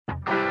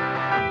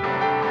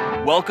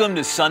Welcome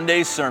to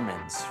Sunday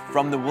Sermons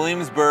from the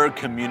Williamsburg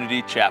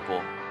Community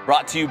Chapel,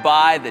 brought to you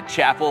by the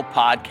Chapel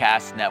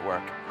Podcast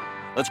Network.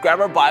 Let's grab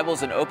our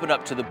Bibles and open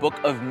up to the book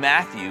of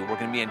Matthew. We're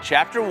going to be in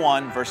chapter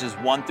 1, verses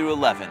 1 through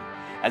 11,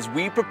 as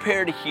we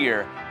prepare to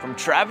hear from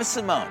Travis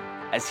Simone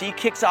as he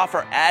kicks off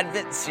our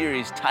Advent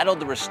series titled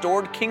The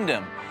Restored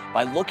Kingdom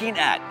by looking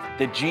at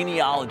the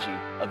genealogy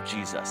of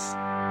Jesus.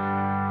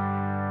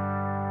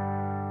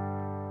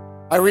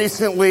 I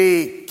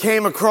recently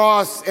came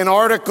across an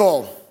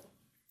article.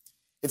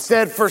 It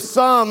said, for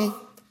some,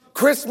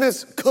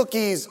 Christmas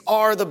cookies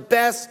are the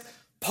best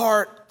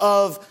part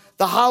of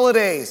the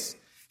holidays.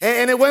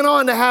 And it went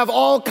on to have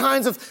all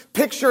kinds of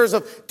pictures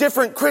of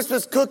different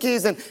Christmas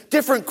cookies and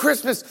different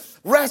Christmas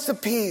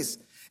recipes.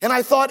 And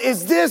I thought,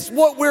 is this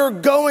what we're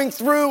going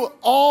through?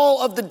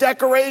 All of the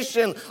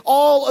decoration,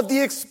 all of the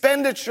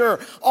expenditure,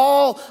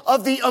 all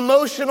of the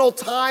emotional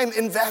time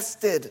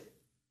invested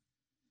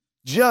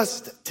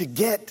just to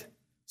get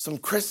some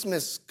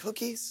Christmas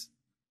cookies?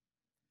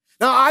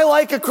 Now, I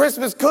like a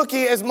Christmas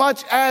cookie as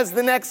much as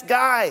the next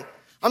guy.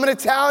 I'm an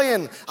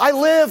Italian. I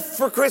live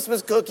for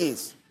Christmas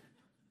cookies.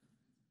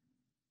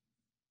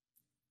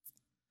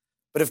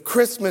 But if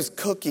Christmas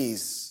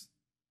cookies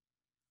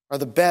are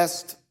the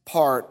best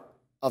part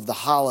of the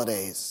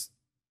holidays,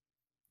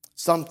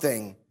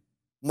 something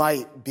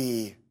might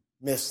be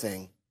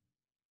missing.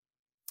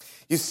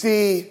 You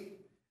see,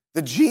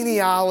 the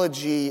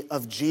genealogy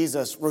of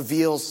Jesus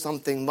reveals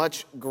something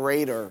much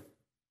greater,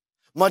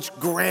 much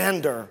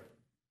grander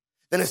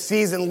than a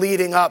season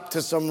leading up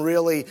to some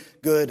really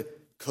good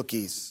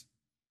cookies.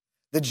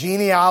 The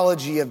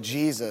genealogy of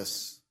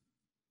Jesus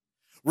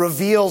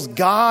reveals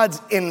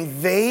God's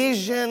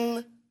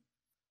invasion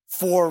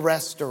for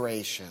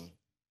restoration.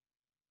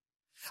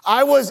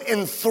 I was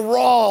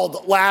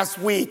enthralled last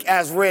week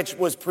as Rich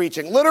was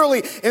preaching.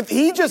 Literally,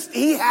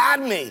 he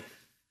had me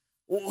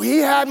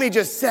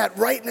just set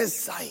right in his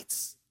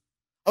sights.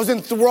 I was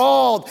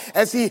enthralled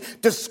as he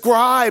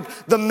described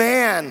the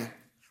man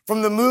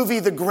from the movie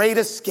The Great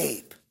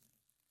Escape,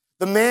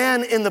 the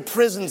man in the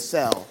prison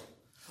cell,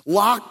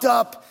 locked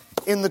up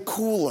in the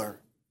cooler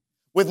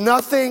with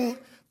nothing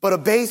but a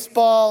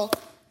baseball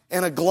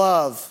and a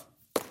glove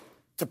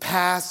to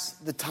pass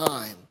the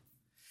time.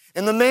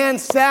 And the man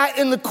sat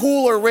in the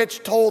cooler,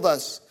 Rich told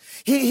us.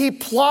 He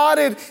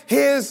plotted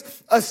his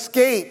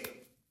escape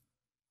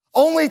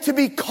only to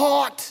be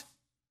caught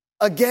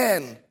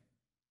again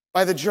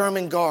by the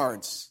German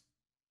guards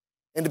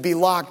and to be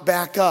locked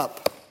back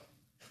up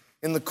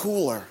in the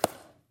cooler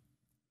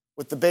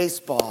with the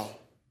baseball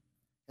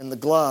and the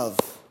glove,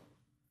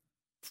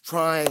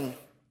 trying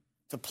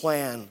to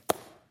plan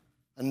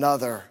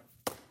another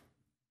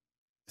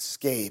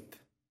escape.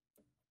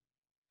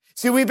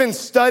 See, we've been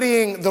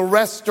studying the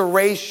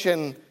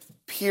restoration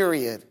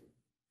period.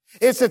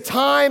 It's a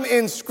time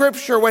in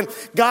Scripture when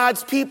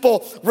God's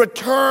people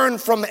return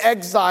from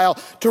exile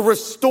to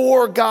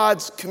restore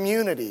God's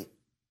community.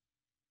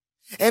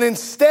 And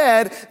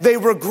instead, they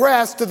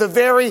regress to the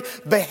very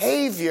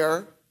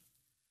behavior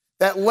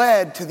that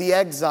led to the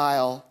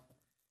exile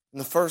in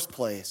the first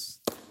place.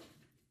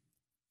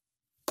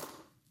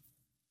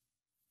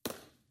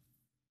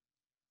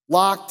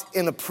 Locked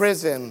in a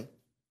prison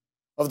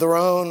of their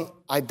own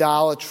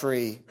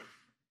idolatry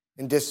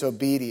and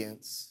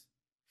disobedience.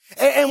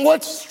 And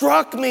what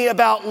struck me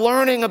about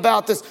learning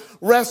about this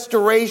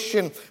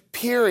restoration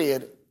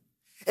period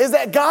is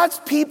that God's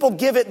people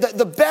give it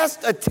the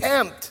best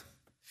attempt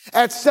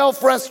at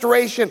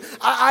self-restoration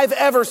I've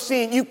ever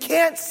seen. You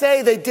can't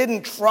say they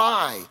didn't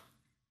try.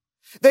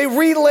 They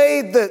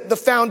relaid the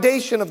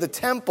foundation of the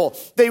temple.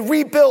 They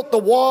rebuilt the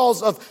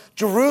walls of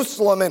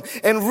Jerusalem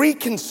and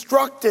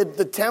reconstructed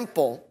the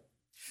temple.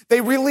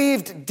 They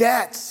relieved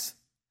debts.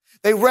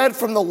 They read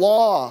from the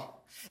law.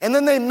 And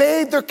then they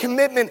made their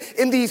commitment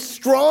in the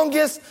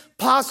strongest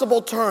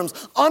possible terms.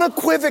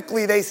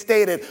 Unequivocally, they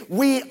stated,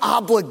 we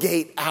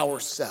obligate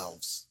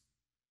ourselves.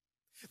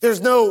 There's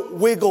no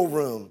wiggle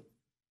room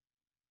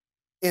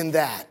in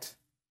that.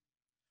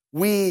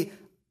 We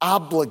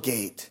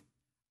obligate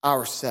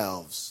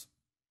ourselves.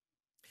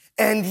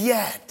 And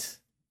yet,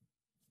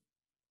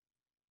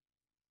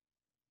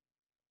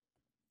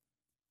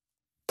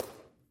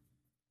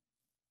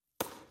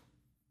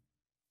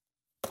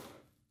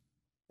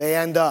 they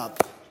end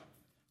up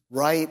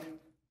right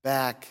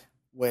back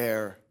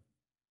where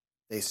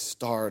they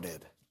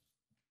started.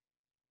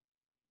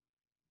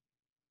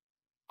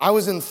 I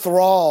was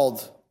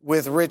enthralled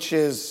with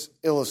Rich's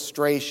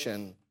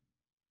illustration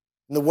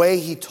and the way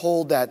he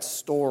told that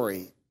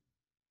story,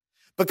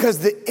 because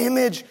the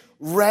image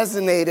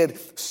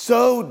resonated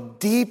so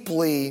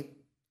deeply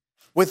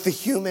with the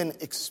human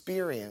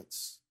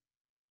experience.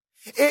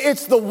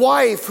 It's the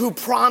wife who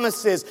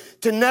promises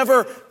to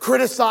never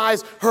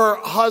criticize her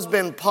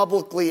husband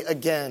publicly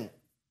again,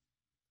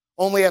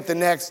 only at the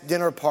next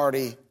dinner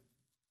party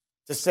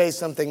to say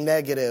something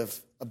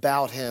negative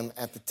about him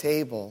at the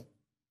table.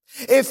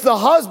 It's the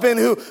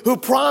husband who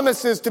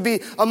promises to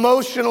be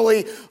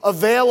emotionally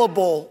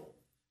available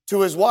to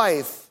his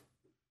wife,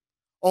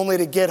 only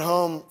to get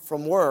home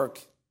from work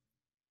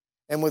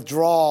and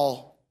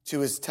withdrawal to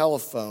his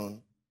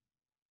telephone.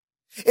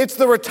 It's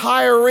the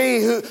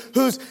retiree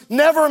who's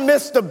never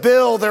missed a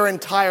bill their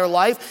entire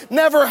life,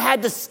 never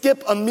had to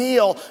skip a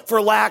meal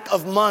for lack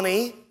of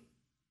money,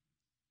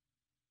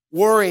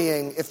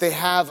 worrying if they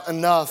have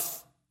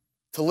enough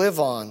to live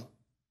on.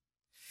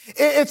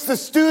 It's the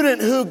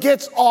student who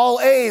gets all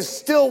A's,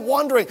 still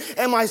wondering,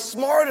 am I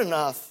smart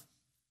enough?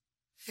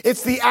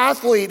 It's the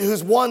athlete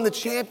who's won the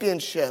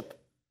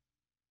championship,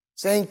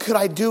 saying, could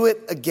I do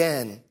it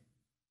again?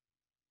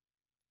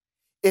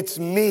 It's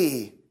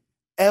me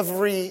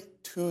every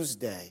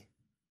Tuesday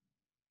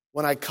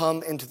when I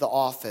come into the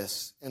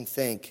office and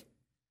think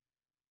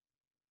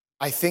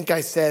I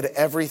said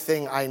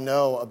everything I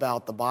know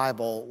about the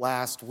Bible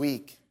last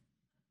week.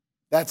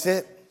 That's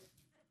it.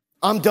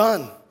 I'm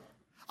done.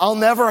 I'll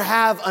never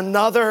have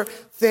another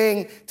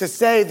thing to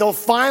say. They'll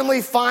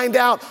finally find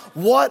out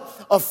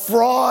what a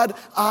fraud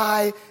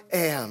I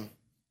am.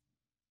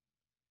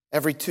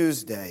 Every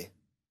Tuesday,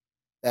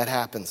 that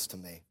happens to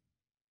me.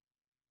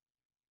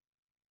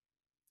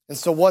 And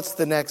so what's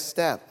the next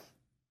step?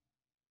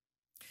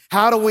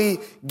 How do we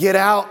get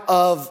out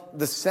of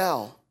the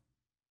cell?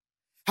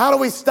 How do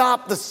we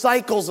stop the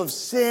cycles of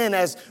sin,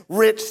 as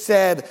Rich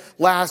said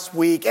last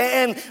week?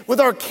 And with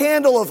our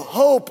candle of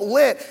hope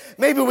lit,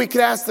 maybe we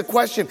could ask the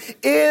question,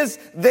 is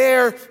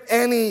there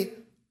any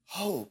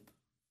hope?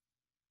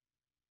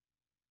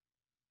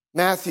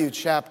 Matthew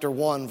chapter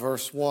 1,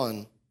 verse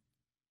 1.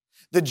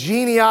 The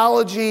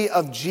genealogy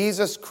of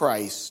Jesus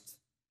Christ,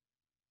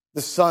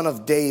 the son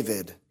of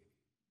David,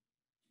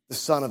 the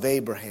son of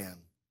Abraham.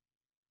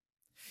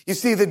 You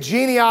see, the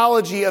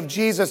genealogy of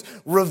Jesus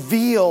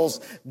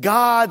reveals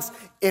God's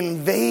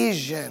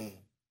invasion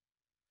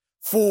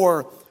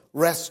for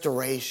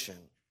restoration.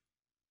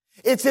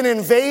 It's an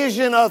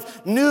invasion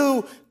of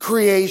new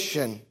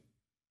creation.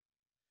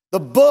 The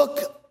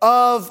book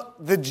of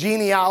the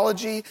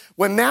genealogy,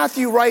 when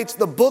Matthew writes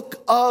the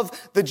book of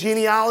the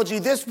genealogy,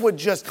 this would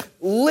just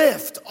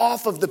lift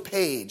off of the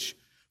page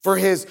for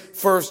his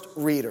first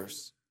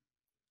readers,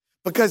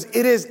 because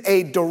it is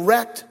a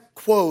direct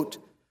quote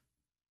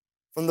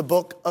from the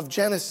book of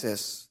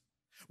Genesis,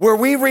 where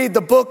we read the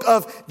book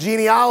of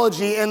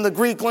genealogy in the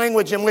Greek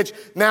language in which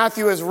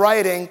Matthew is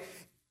writing.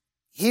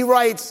 He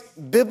writes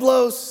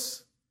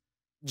biblos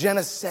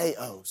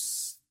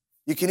geneseos.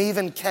 You can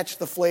even catch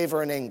the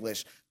flavor in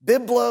English.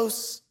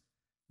 Biblos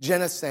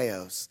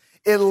geneseos.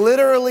 It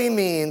literally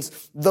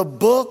means the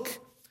book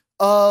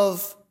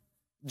of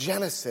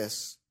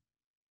Genesis.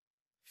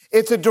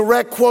 It's a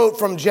direct quote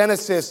from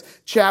Genesis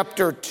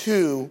chapter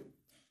 2,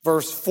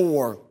 verse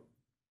 4.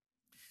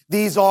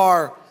 These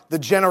are the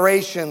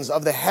generations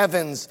of the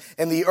heavens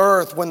and the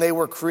earth when they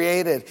were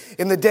created,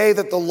 in the day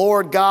that the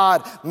Lord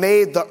God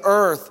made the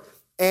earth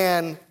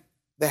and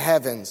the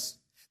heavens.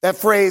 That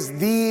phrase,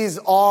 these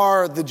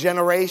are the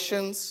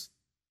generations,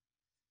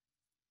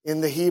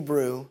 in the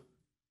Hebrew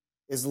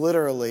is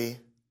literally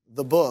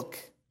the book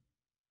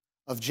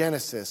of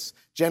Genesis.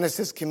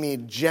 Genesis can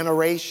mean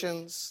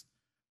generations,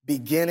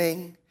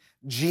 beginning,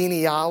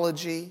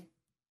 genealogy.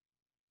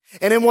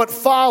 And in what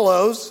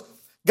follows,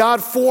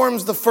 God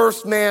forms the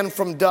first man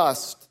from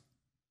dust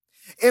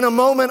in a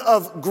moment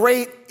of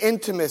great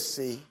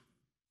intimacy,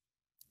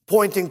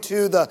 pointing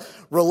to the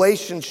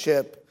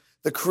relationship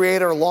the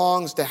Creator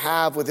longs to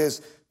have with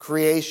his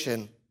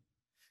creation.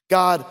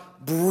 God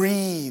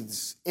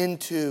breathes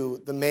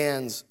into the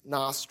man's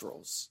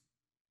nostrils.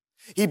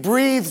 He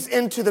breathes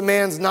into the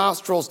man's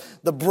nostrils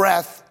the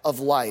breath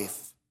of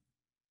life.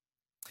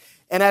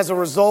 And as a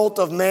result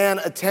of man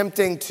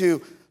attempting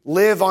to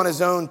live on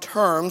his own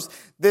terms,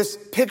 this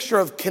picture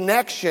of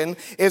connection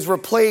is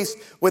replaced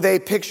with a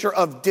picture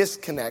of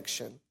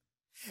disconnection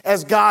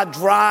as God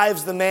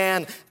drives the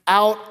man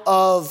out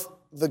of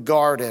the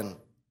garden.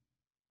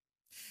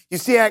 You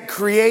see, at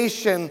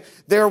creation,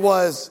 there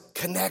was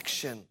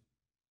connection.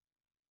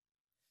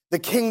 The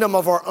kingdom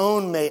of our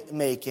own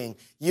making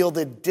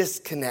yielded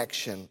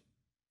disconnection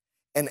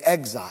and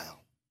exile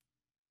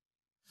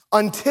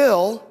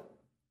until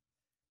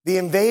the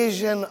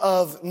invasion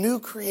of new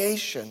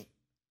creation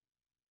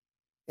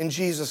in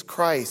Jesus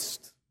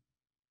Christ.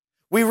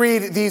 We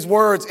read these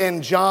words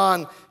in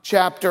John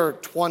chapter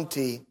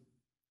 20,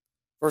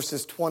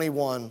 verses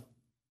 21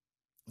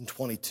 and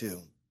 22.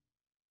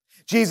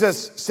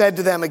 Jesus said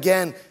to them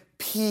again,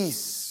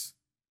 peace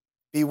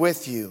be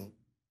with you.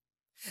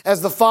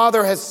 As the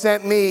Father has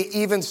sent me,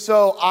 even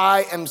so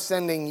I am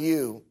sending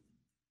you.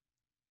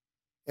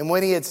 And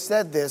when he had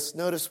said this,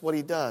 notice what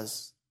he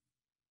does.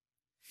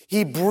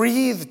 He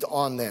breathed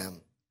on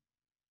them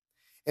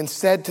and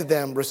said to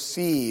them,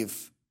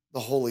 receive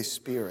the Holy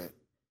Spirit.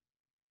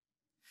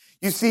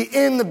 You see,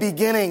 in the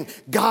beginning,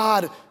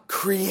 God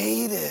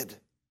created,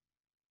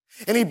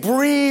 and he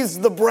breathes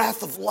the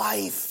breath of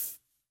life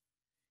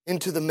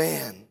into the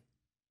man.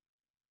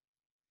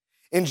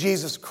 In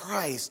Jesus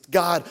Christ,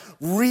 God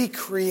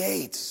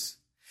recreates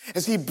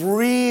as he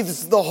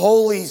breathes the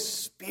Holy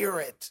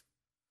Spirit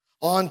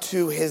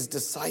onto his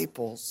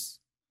disciples.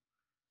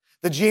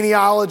 The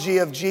genealogy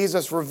of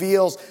Jesus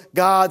reveals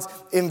God's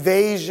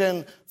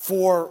invasion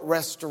for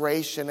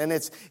restoration, and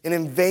it's an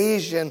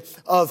invasion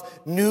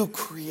of new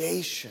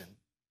creation.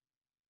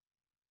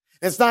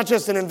 It's not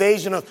just an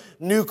invasion of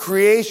new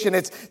creation,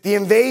 it's the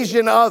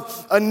invasion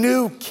of a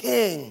new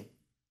king.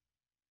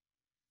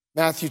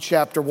 Matthew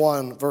chapter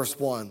 1, verse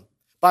 1.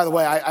 By the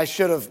way, I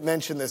should have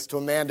mentioned this to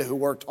Amanda, who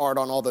worked hard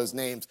on all those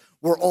names.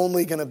 We're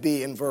only going to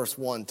be in verse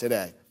 1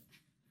 today.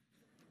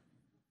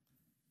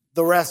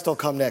 The rest will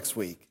come next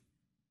week,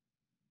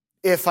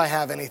 if I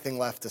have anything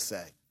left to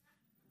say.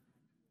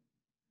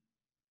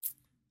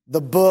 The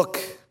book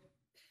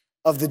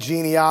of the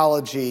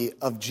genealogy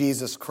of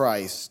Jesus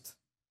Christ,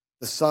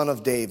 the son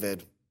of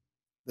David,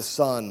 the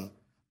son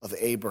of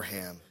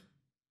Abraham.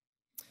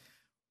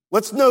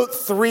 Let's note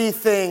three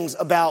things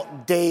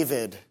about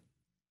David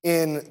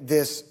in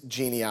this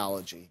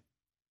genealogy.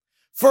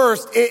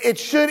 First, it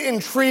should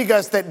intrigue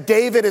us that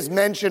David is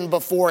mentioned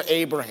before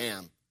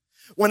Abraham,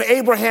 when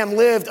Abraham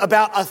lived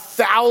about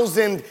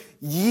 1,000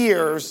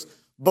 years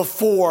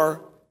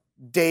before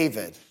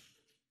David.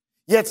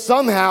 Yet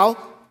somehow,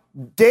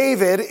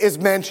 David is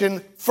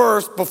mentioned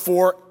first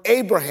before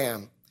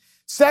Abraham.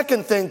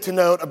 Second thing to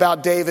note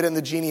about David in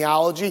the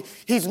genealogy,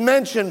 he's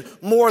mentioned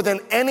more than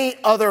any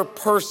other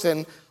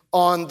person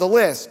on the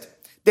list.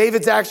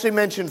 David's actually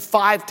mentioned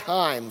 5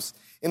 times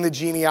in the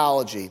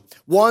genealogy.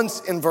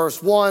 Once in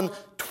verse 1,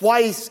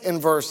 twice in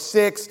verse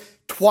 6,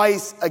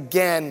 twice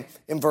again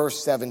in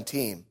verse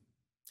 17.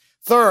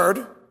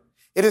 Third,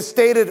 it is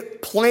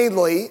stated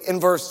plainly in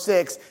verse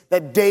 6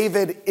 that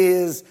David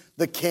is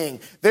the king.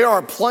 There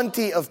are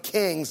plenty of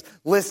kings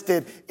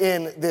listed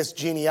in this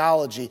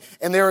genealogy,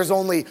 and there is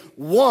only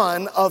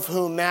one of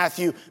whom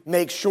Matthew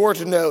makes sure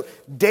to note,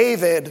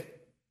 David,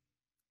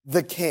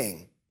 the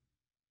king.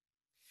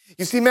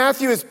 You see,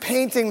 Matthew is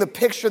painting the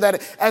picture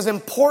that as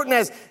important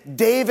as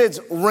David's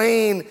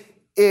reign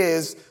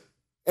is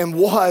and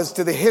was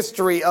to the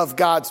history of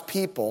God's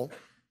people,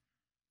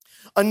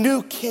 a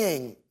new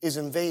king is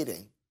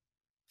invading.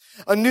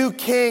 A new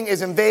king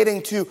is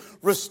invading to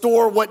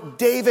restore what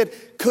David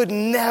could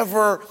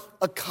never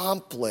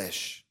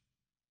accomplish.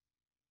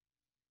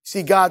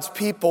 See, God's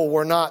people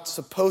were not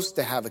supposed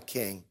to have a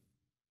king.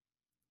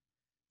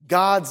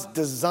 God's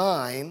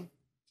design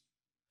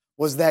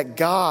was that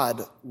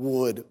God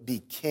would be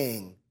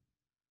king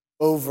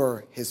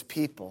over his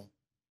people.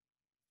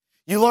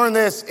 You learn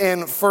this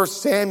in 1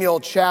 Samuel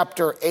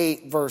chapter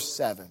 8, verse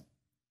 7.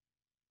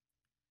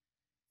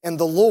 And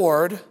the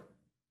Lord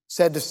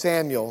said to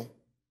Samuel,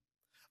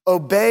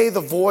 obey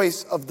the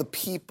voice of the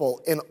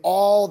people in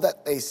all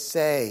that they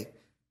say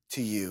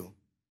to you.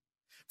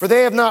 For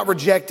they have not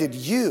rejected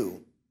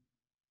you,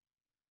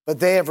 but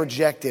they have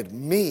rejected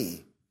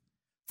me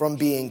from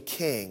being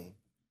king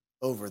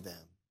over them.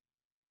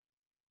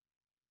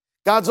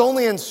 God's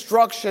only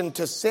instruction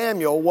to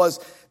Samuel was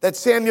that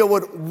Samuel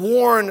would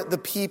warn the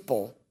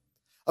people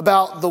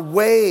about the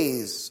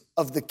ways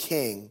of the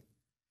king,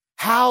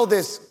 how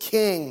this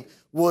king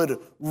would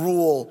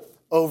rule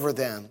over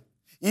them.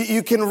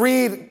 You can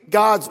read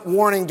God's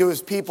warning to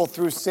his people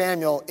through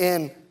Samuel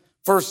in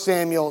 1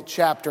 Samuel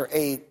chapter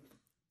 8,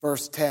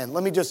 verse 10.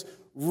 Let me just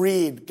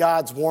read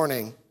God's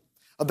warning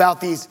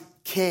about these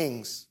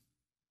kings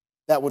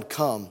that would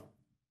come.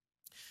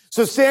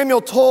 So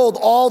Samuel told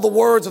all the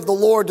words of the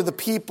Lord to the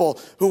people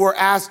who were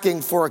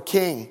asking for a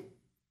king.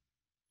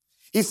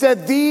 He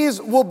said,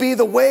 these will be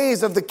the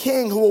ways of the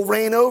king who will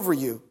reign over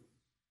you.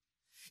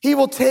 He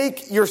will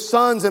take your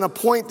sons and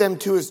appoint them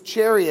to his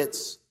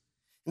chariots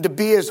and to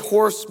be his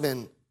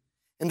horsemen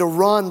and to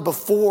run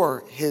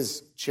before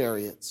his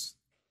chariots.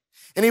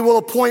 And he will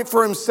appoint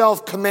for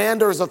himself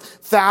commanders of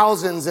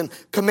thousands and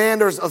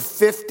commanders of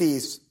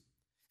 50s,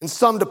 and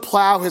some to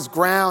plow his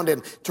ground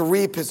and to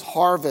reap his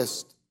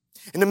harvest,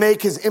 and to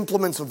make his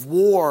implements of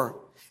war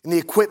and the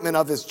equipment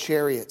of his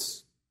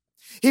chariots.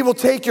 He will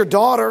take your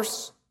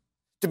daughters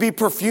to be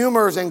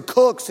perfumers and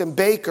cooks and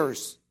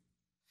bakers.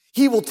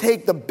 He will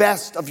take the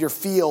best of your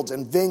fields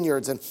and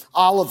vineyards and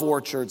olive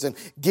orchards and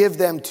give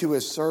them to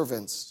his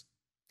servants.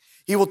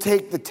 He will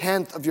take the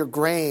 10th of your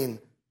grain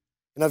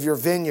and of your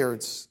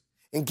vineyards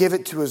and give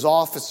it to his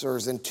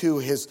officers and to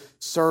his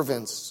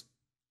servants.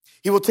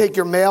 He will take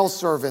your male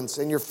servants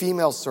and your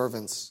female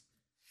servants.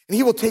 And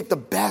he will take the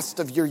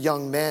best of your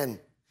young men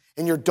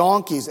and your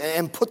donkeys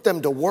and put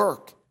them to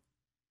work.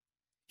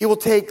 He will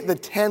take the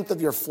 10th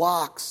of your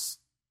flocks,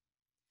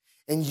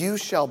 and you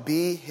shall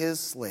be his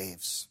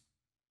slaves.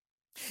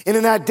 And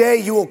in that day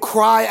you will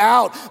cry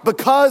out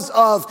because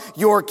of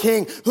your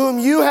king, whom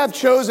you have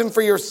chosen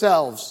for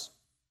yourselves.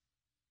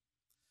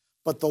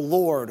 But the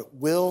Lord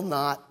will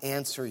not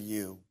answer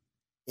you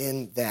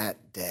in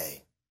that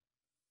day.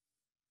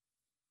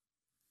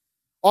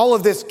 All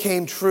of this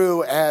came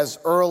true as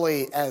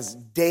early as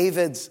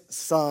David's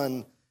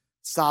son,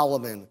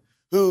 Solomon,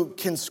 who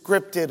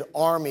conscripted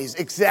armies,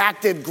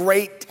 exacted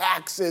great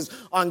taxes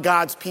on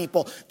God's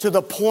people to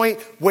the point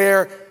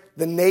where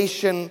the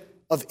nation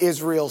of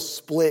Israel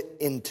split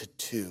into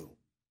 2.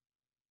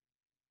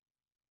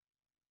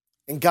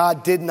 And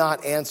God did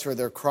not answer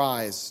their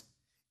cries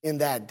in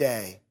that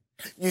day.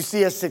 You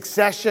see a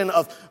succession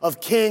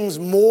of kings,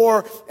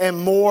 more and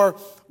more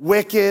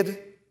wicked,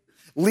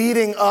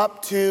 leading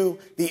up to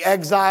the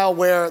exile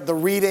where the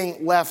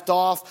reading left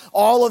off.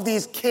 All of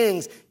these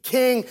kings,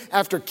 king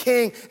after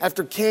king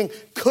after king,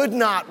 could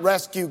not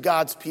rescue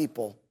God's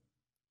people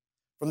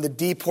from the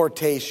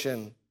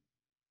deportation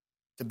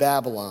to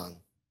Babylon.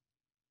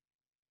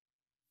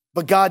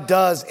 But God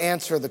does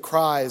answer the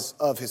cries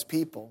of his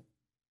people.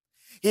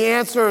 He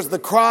answers the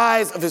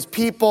cries of his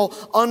people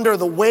under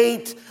the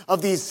weight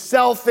of these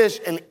selfish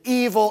and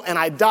evil and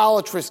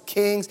idolatrous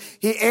kings.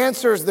 He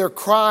answers their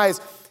cries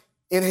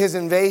in his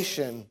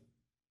invasion,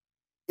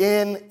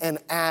 in and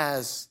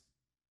as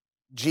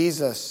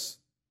Jesus,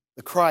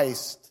 the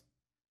Christ,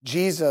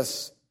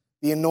 Jesus,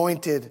 the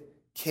anointed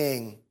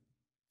king.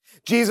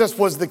 Jesus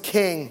was the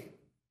king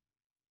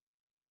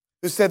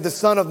who said the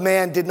Son of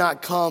Man did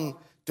not come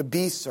to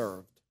be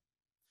served,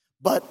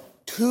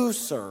 but to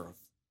serve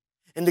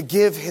and to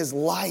give his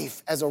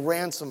life as a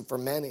ransom for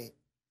many.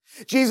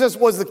 Jesus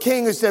was the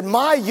king who said,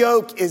 my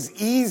yoke is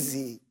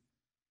easy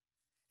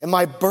and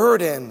my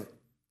burden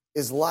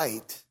is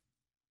light.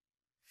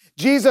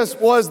 Jesus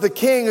was the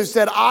king who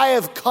said, I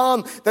have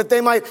come that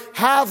they might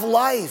have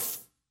life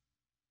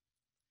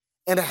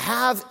and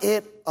have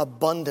it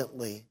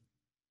abundantly.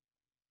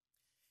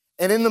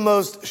 And in the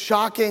most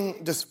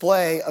shocking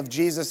display of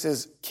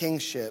Jesus'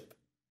 kingship,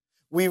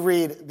 we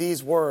read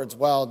these words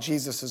while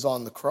Jesus is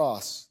on the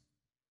cross.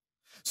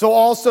 So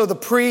also the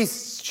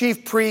priests,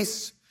 chief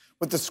priests,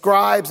 with the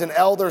scribes and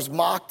elders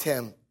mocked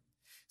him,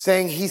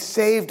 saying, he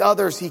saved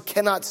others, he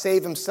cannot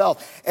save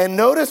himself. And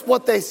notice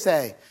what they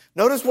say.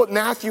 Notice what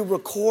Matthew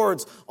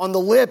records on the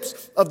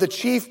lips of the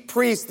chief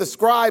priests, the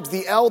scribes,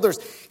 the elders.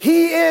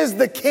 He is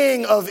the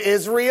King of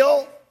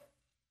Israel.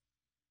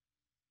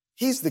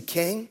 He's the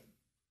king.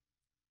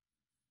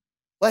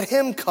 Let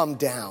him come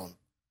down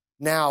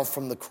now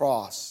from the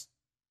cross,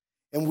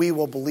 and we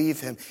will believe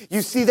him.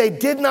 You see, they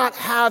did not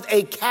have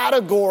a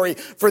category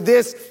for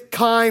this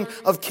kind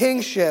of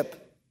kingship.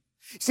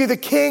 See, the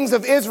kings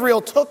of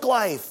Israel took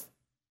life.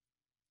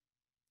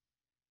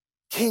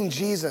 King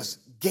Jesus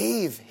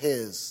gave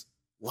his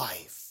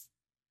life.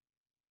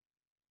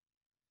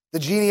 The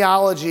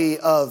genealogy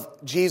of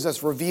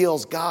Jesus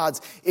reveals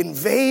God's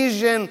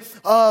invasion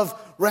of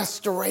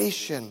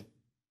restoration.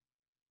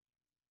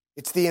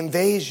 It's the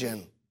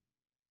invasion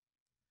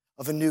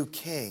of a new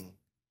king.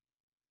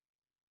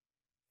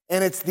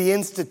 And it's the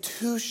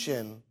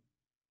institution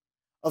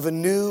of a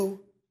new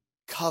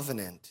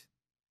covenant.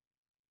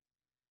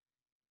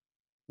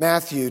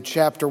 Matthew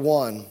chapter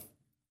 1,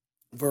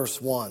 verse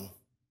 1.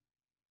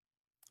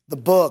 The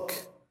book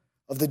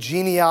of the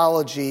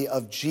genealogy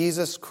of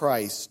Jesus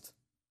Christ,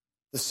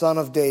 the son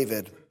of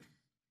David,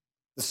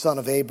 the son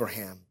of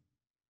Abraham.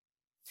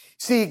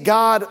 See,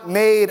 God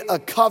made a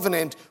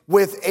covenant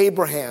with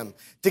Abraham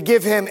to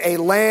give him a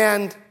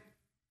land,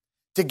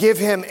 to give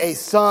him a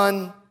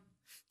son,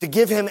 to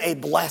give him a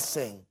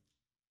blessing.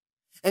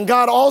 And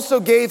God also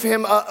gave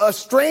him a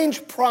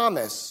strange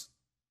promise.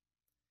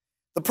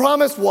 The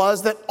promise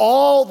was that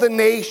all the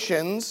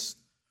nations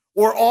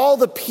or all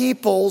the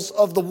peoples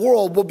of the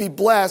world will be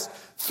blessed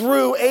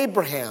through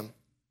Abraham.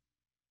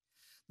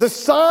 The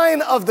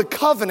sign of the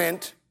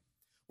covenant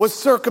was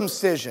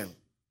circumcision.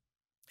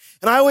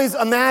 And I always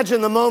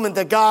imagine the moment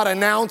that God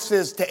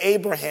announces to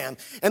Abraham.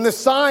 And the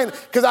sign,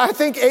 because I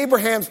think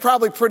Abraham's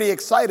probably pretty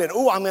excited.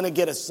 Oh, I'm going to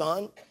get a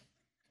son.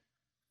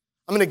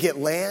 I'm going to get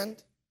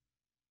land.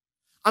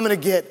 I'm going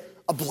to get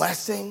a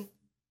blessing.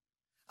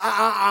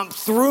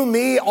 Through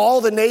me,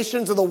 all the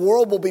nations of the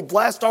world will be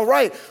blessed. All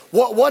right,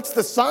 what's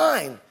the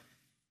sign?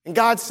 And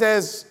God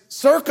says,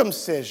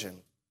 circumcision.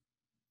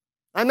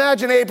 I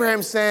imagine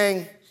Abraham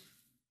saying,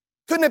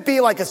 couldn't it be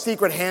like a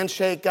secret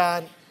handshake,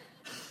 God?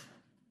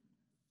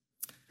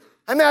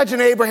 I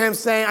imagine Abraham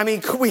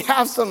saying, could we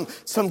have some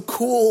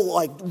cool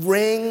like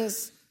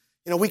rings?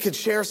 We could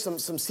share some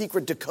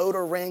secret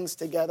decoder rings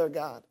together,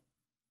 God.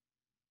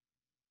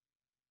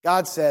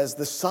 God says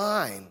the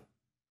sign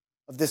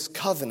of this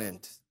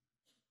covenant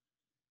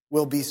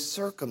will be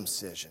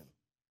circumcision.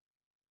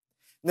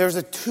 There's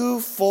a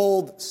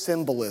twofold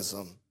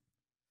symbolism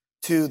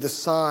to the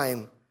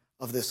sign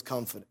of this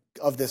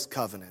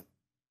covenant.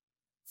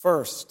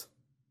 First,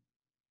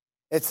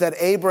 it's that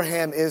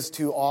Abraham is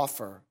to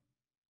offer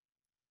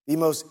the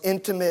most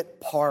intimate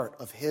part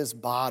of his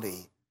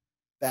body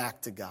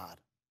back to God.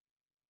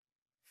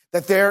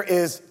 That there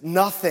is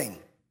nothing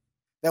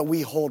that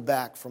we hold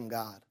back from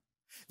God.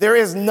 There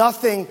is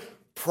nothing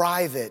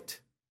private.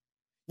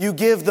 You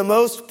give the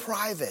most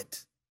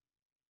private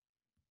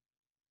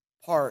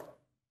part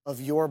of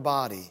your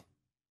body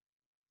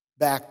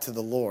back to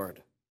the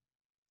Lord.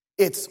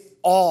 It's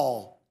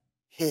all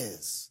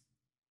his.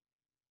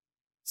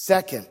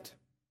 Second,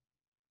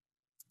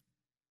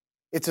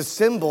 it's a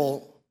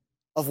symbol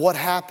of what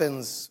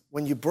happens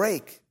when you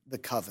break the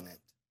covenant.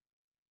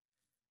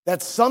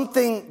 That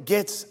something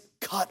gets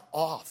cut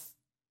off.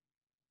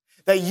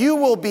 That you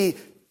will be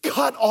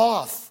cut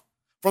off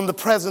from the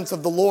presence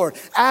of the Lord.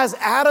 As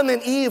Adam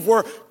and Eve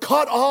were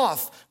cut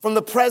off from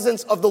the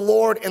presence of the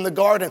Lord in the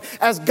garden.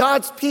 As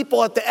God's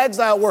people at the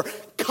exile were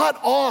cut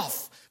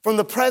off from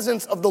the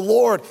presence of the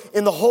Lord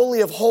in the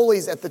Holy of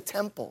Holies at the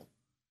temple.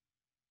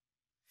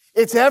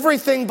 It's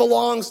everything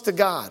belongs to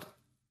God.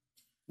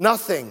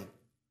 Nothing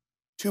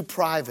too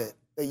private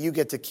that you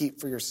get to keep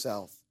for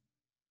yourself.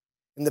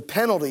 And the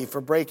penalty for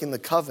breaking the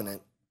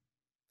covenant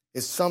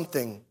is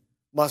something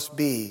must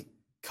be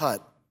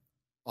cut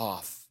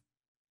off.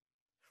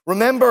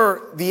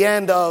 Remember the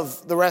end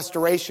of the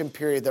restoration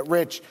period that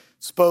Rich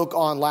spoke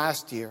on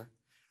last year.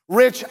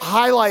 Rich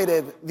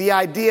highlighted the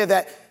idea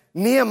that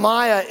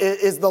Nehemiah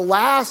is the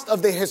last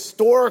of the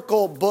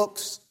historical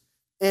books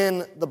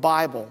in the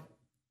Bible.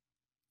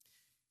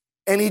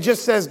 And he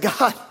just says,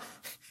 God,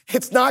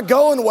 it's not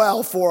going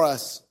well for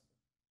us.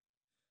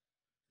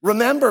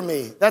 Remember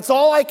me. That's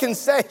all I can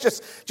say.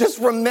 Just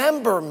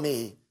remember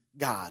me,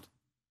 God.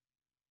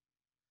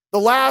 The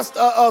last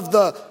of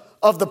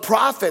the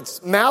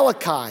prophets,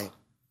 Malachi,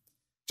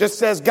 just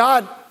says,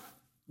 God,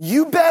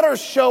 you better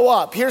show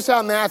up. Here's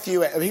how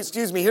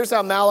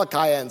Malachi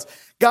ends.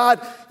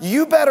 God,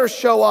 you better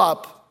show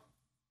up,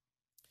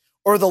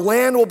 or the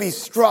land will be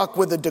struck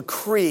with a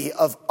decree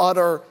of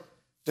utter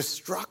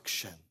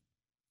destruction.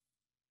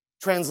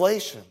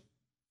 Translation.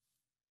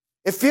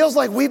 It feels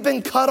like we've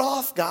been cut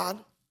off, God.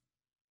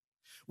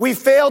 We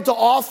failed to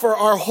offer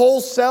our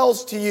whole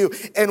selves to you,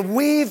 and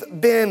we've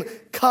been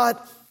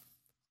cut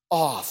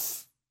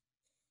off.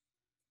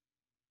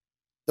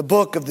 The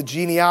book of the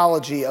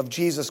genealogy of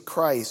Jesus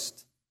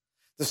Christ,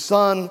 the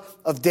son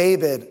of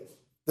David,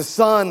 the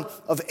son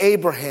of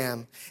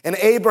Abraham. And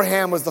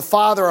Abraham was the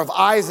father of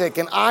Isaac,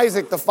 and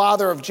Isaac the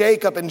father of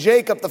Jacob, and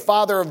Jacob the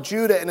father of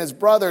Judah and his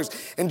brothers,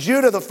 and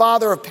Judah the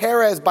father of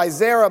Perez by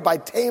Zerah by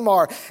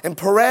Tamar, and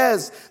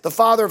Perez the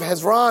father of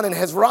Hezron, and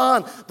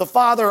Hezron the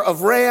father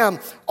of Ram,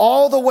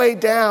 all the way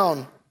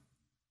down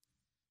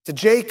to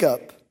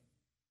Jacob,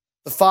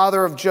 the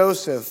father of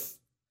Joseph,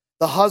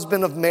 the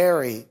husband of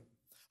Mary,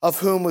 of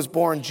whom was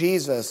born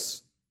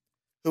Jesus,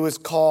 who is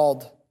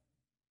called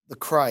the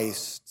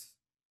Christ.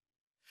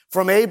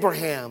 From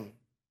Abraham,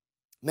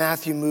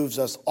 Matthew moves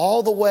us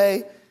all the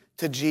way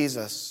to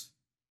Jesus.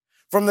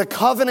 From the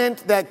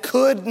covenant that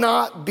could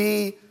not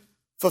be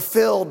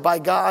fulfilled by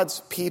God's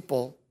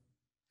people.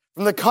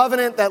 From the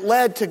covenant that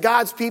led to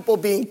God's people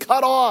being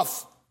cut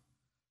off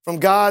from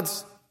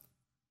God's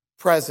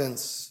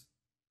presence.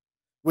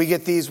 We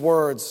get these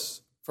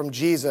words from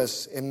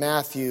Jesus in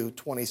Matthew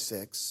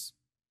 26.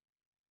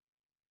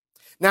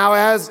 Now,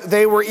 as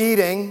they were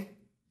eating,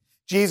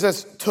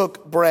 Jesus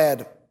took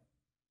bread.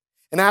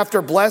 And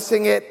after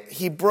blessing it,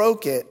 he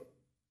broke it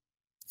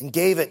and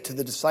gave it to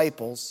the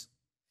disciples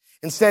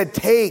and said,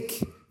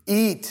 "Take,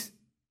 eat.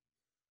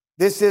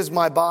 This is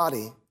my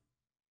body."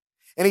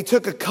 And he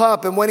took a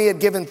cup, and when he had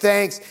given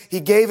thanks, he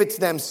gave it to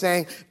them,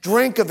 saying,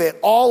 "Drink of it,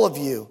 all of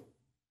you.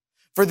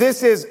 For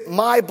this is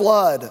my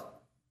blood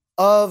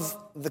of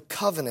the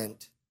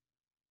covenant,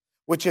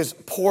 which is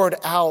poured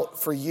out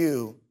for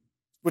you,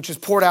 which is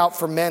poured out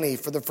for many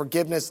for the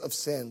forgiveness of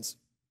sins.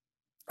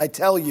 I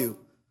tell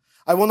you,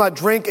 I will not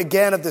drink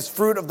again of this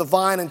fruit of the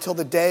vine until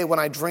the day when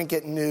I drink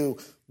it new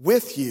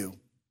with you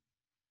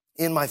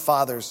in my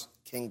Father's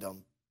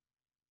kingdom."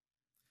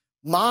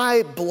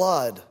 My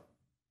blood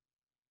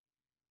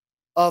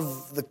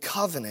of the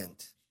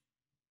covenant.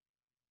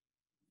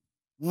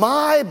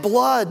 My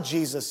blood,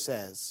 Jesus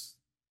says,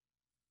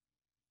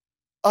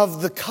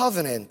 of the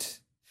covenant.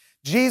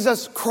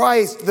 Jesus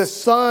Christ, the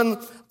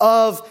son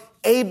of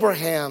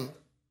Abraham.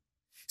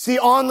 See,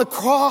 on the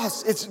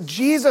cross, it's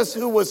Jesus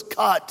who was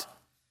cut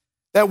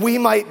that we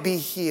might be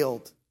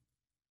healed.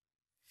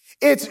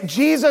 It's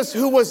Jesus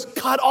who was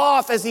cut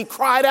off as he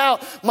cried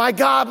out, my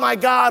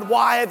God,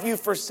 why have you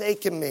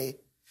forsaken me?"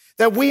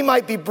 That we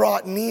might be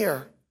brought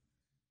near.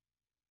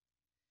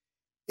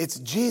 It's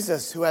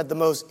Jesus who had the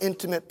most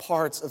intimate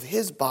parts of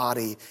his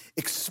body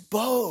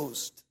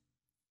exposed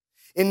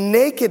in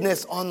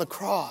nakedness on the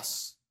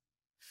cross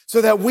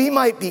so that we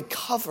might be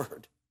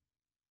covered.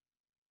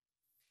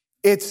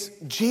 It's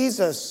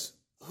Jesus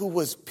who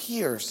was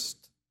pierced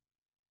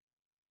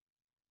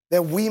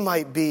that we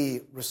might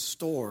be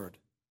restored.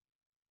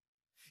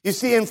 You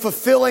see, in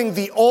fulfilling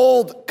the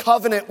old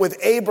covenant with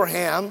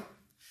Abraham,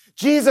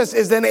 Jesus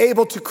is then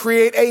able to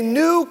create a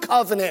new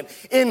covenant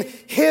in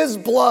his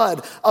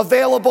blood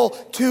available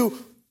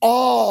to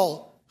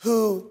all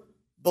who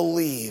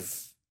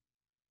believe.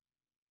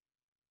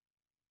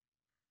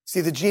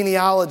 See, the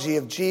genealogy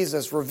of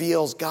Jesus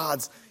reveals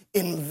God's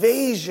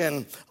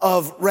invasion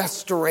of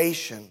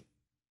restoration.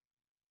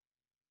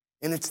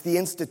 And it's the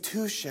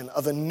institution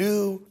of a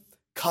new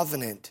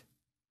covenant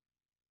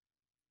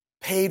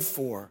paid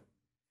for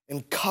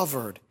and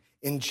covered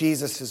in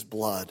Jesus'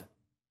 blood.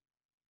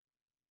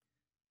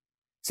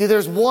 See,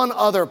 there's one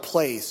other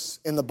place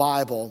in the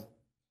Bible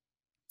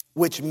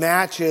which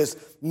matches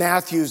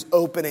Matthew's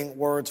opening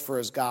words for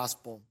his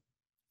gospel.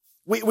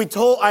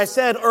 I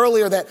said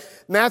earlier that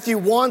Matthew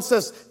wants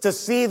us to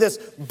see this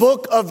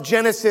book of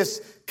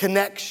Genesis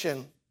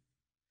connection.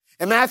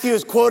 And Matthew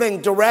is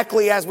quoting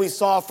directly, as we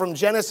saw, from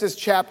Genesis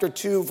chapter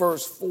 2,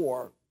 verse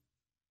 4.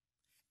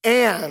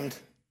 And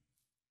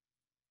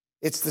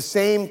it's the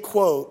same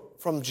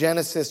quote from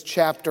Genesis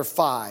chapter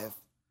 5,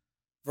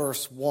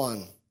 verse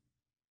 1.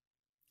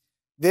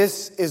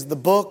 This is the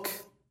book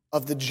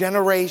of the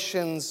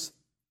generations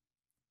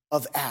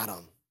of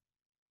Adam.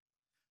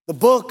 The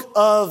book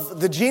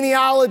of the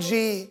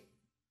genealogy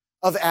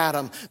of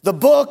Adam. The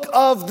book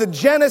of the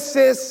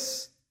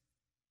Genesis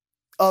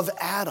of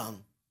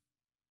Adam.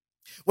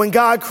 When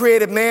God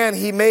created man,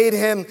 he made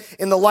him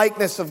in the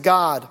likeness of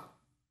God.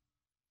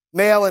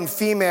 Male and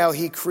female,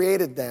 he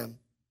created them.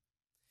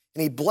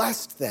 And he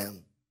blessed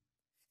them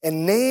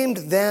and named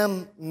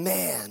them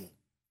man,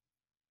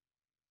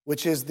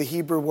 which is the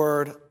Hebrew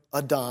word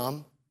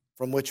Adam,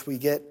 from which we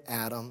get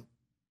Adam,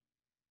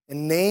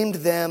 and named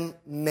them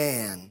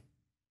man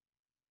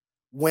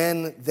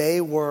when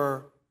they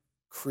were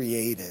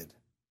created.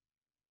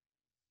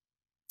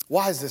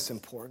 Why is this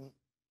important?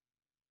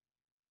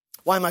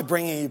 Why am I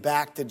bringing you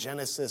back to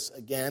Genesis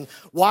again?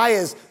 Why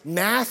is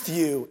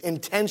Matthew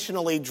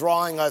intentionally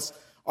drawing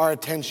our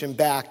attention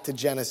back to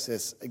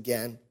Genesis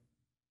again?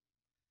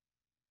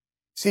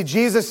 See,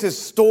 Jesus'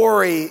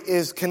 story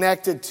is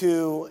connected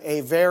to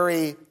a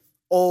very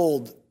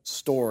old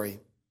story.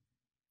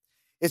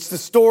 It's the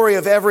story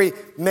of every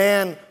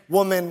man,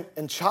 woman,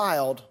 and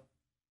child.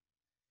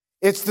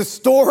 It's the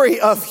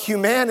story of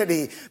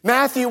humanity.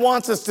 Matthew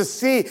wants us to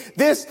see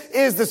this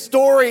is the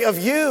story of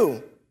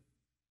you.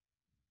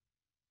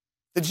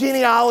 The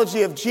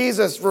genealogy of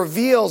Jesus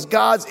reveals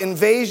God's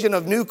invasion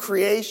of new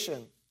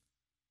creation,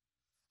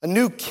 a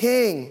new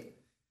king,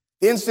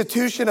 the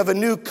institution of a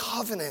new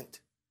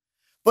covenant.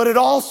 But it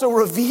also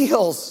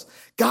reveals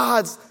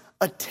God's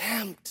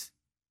attempt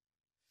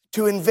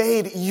to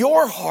invade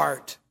your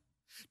heart,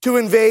 to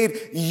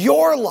invade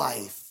your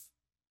life,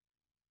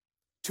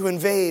 to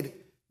invade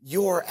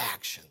your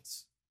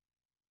actions.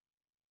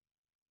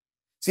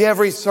 See,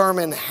 every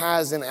sermon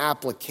has an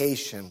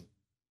application.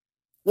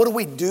 What do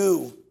we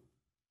do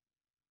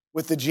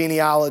with the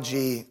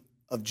genealogy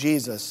of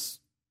Jesus?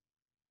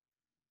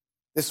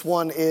 This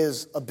one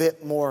is a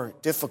bit more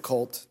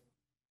difficult.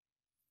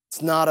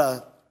 It's not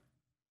a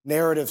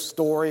narrative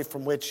story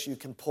from which you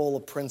can pull a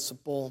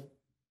principle.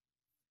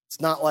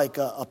 It's not like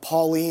a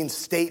Pauline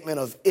statement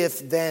of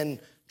if-then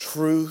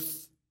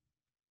truth.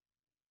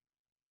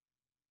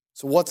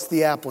 So what's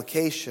the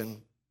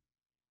application?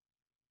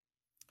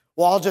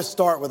 Well, I'll just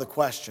start with a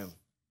question.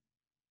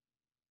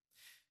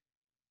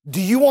 Do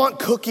you want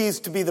cookies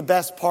to be the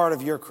best part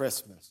of your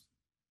Christmas?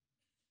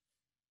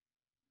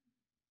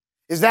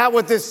 Is that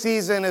what this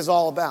season is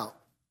all about?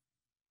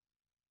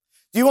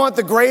 Do you want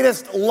the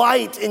greatest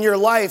light in your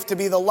life to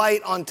be the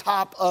light on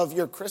top of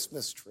your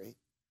Christmas tree?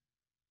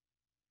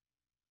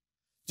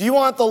 Do you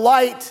want the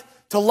light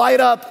to light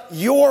up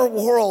your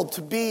world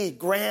to be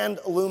grand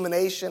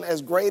illumination,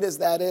 as great as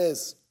that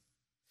is?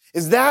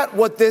 Is that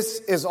what this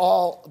is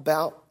all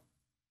about?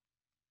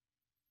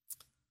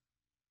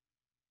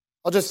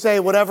 I'll just say,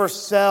 whatever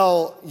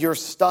cell you're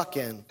stuck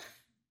in,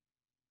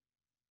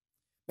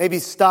 maybe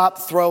stop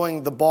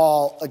throwing the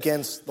ball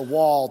against the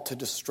wall to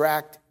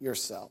distract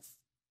yourself.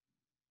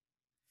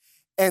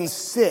 And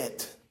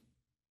sit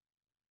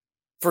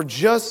for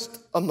just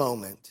a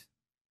moment.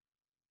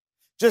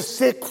 Just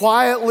sit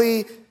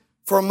quietly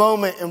for a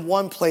moment in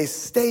one place.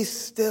 Stay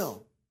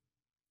still.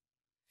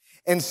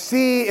 And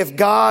see if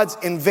God's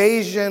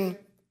invasion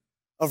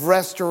of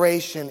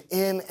restoration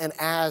in and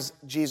as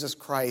Jesus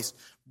Christ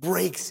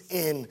breaks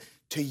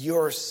into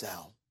your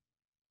cell.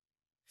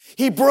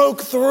 He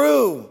broke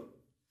through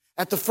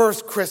at the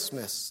first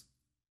Christmas.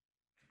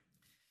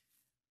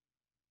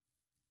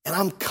 And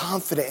I'm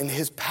confident in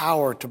his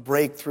power to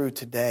break through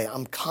today.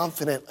 I'm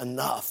confident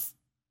enough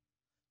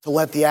to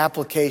let the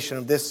application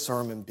of this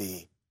sermon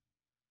be,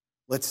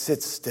 let's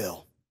sit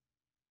still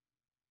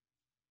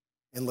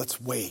and let's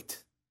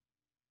wait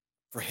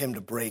for him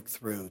to break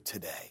through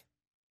today.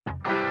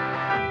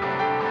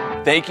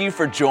 Thank you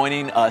for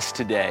joining us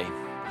today.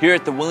 Here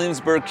at the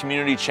Williamsburg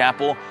Community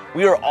Chapel,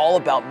 we are all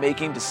about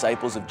making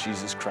disciples of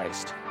Jesus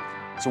Christ.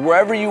 So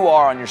wherever you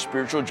are on your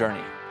spiritual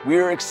journey, we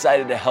are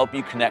excited to help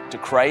you connect to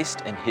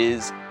Christ and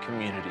his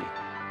community.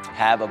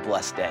 Have a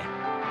blessed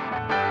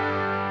day.